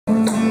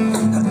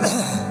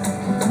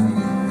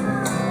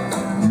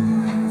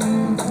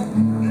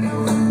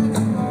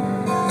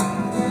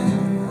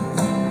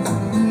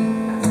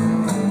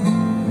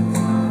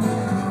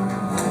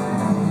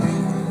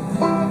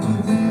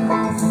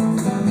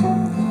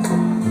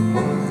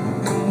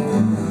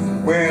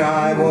when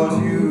I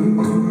want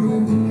you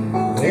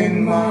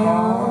in my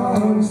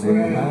arms,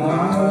 when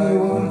I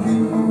want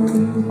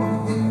you,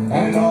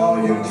 and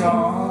all your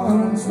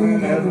charms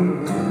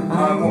whenever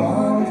I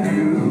want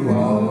you.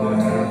 All I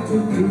have to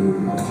do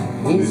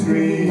is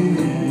dream,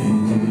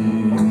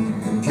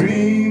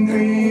 dream,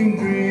 dream,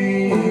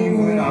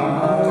 dream when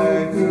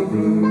I feel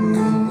blue.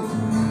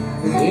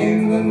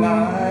 In the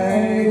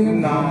night,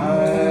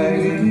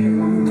 with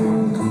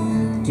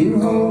you, to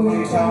hold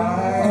me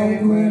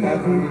tight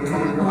whenever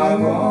I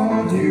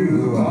want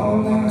you.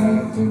 All I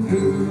have to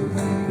do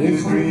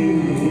is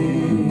dream.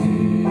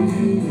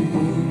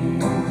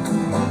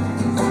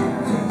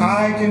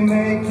 I can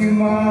make you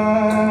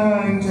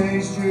mine,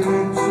 taste your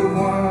lips of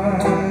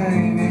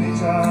wine,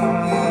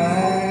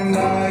 anytime,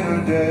 night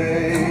or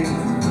day.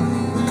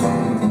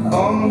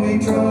 Only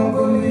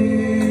trouble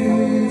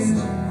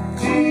is,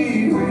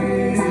 gee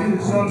whiz,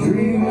 I'm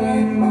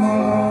dreaming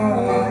my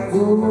life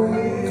away.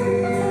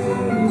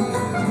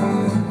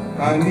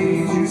 I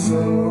need you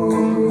so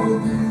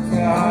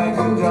that I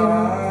could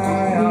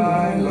die.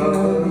 I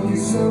love you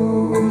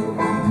so,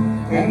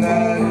 and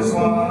that is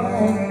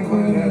why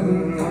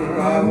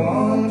whenever I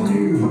want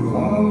you,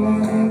 all I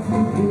have to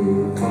do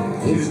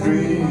is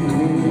dream.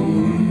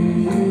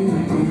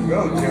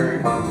 Go, Jerry.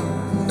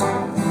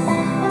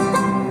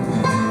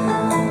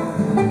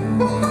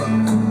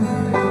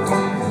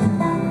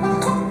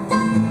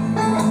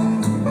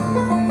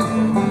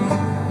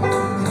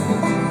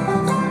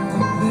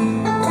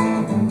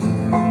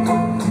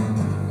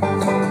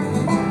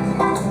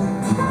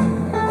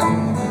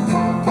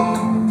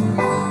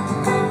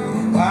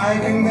 I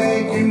can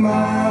make you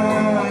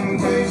mine,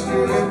 taste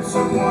your lips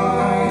of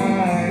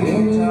wine,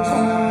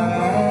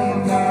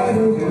 anytime, night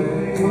or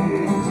day.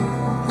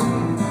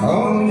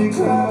 Only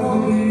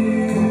trouble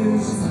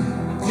is,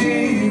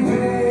 gee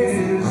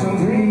whiz, I'm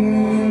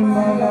dreaming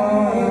my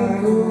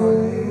life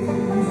away.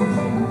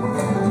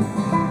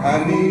 I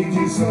need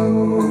you so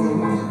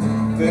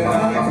that I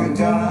could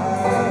die.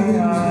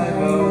 I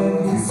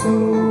love you so,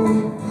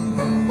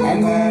 and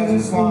that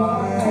is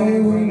why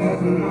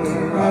whenever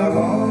I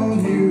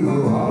want you,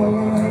 all I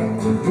have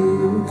to do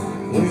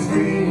is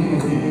dream.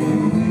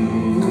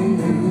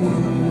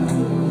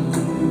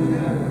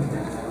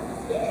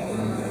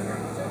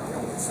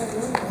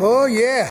 Oh yeah.